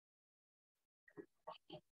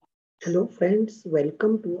Hello friends,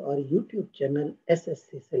 welcome to our YouTube channel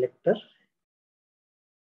SSC Selector.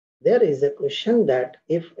 There is a question that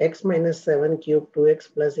if x minus 7 cube,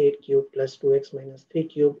 2x plus 8 cube plus 2x minus 3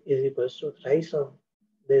 cube is equals to thrice of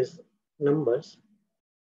these numbers,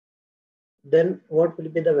 then what will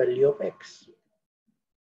be the value of x?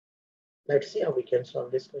 Let's see how we can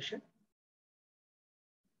solve this question.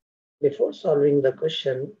 Before solving the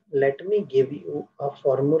question, let me give you a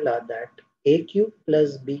formula that a cube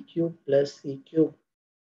plus b cube plus c cube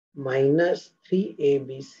minus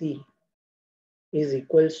 3abc is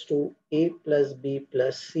equals to a plus b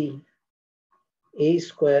plus c, a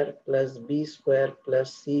square plus b square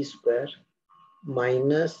plus c square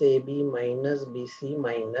minus ab minus bc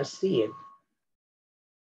minus ca.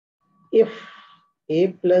 If a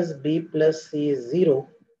plus b plus c is 0,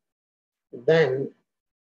 then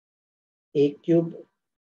a cube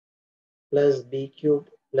plus b cube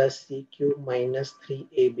plus c cube minus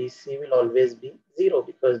 3abc will always be 0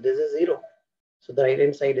 because this is 0. So the right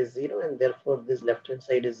hand side is 0 and therefore this left hand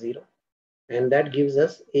side is 0. And that gives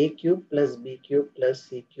us a cube plus b cube plus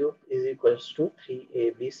c cube is equals to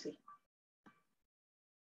 3abc.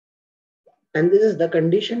 And this is the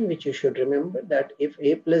condition which you should remember, that if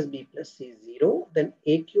a plus b plus c is 0, then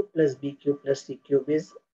a cube plus b cube plus c cube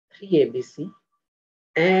is 3abc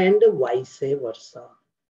and vice versa.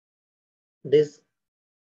 This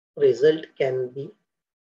result can be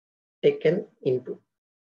taken into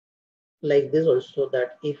like this also,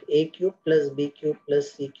 that if a cube plus b cube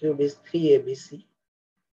plus c cube is 3abc,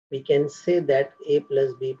 we can say that a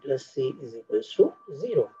plus b plus c is equals to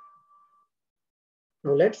 0.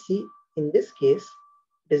 Now let's see, in this case,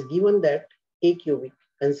 it is given that a cube,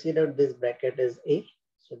 consider this bracket as a,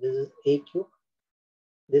 so this is a cube,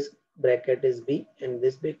 this bracket is b, and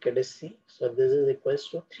this bracket is c, so this is equals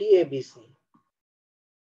to 3abc.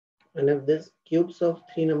 And if this cubes of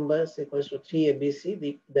three numbers equals to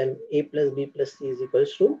 3abc, then a plus b plus c is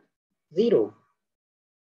equals to 0.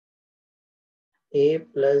 A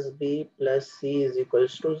plus b plus c is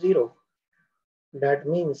equals to 0. That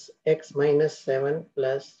means x minus 7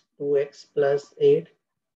 plus 2x plus 8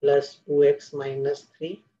 plus 2x minus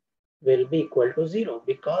 3 will be equal to 0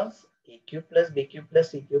 because a cube plus b cube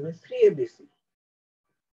plus c cube is 3abc.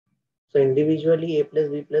 So individually a plus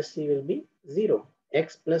b plus c will be 0.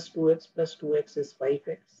 X plus 2x is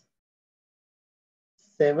 5x.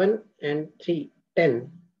 7 and 3,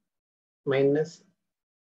 10 minus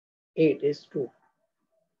 8 is 2.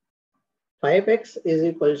 5x is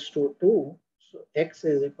equals to 2. So x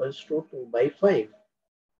is equals to 2 by 5.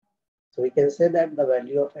 So we can say that the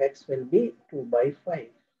value of x will be 2 by 5.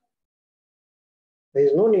 There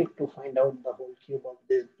is no need to find out the whole cube of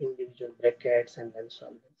these individual brackets and then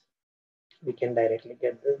solve this. We can directly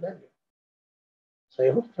get this value. So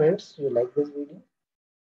I hope friends you like this video.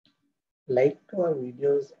 Like to our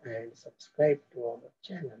videos and subscribe to our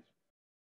channel.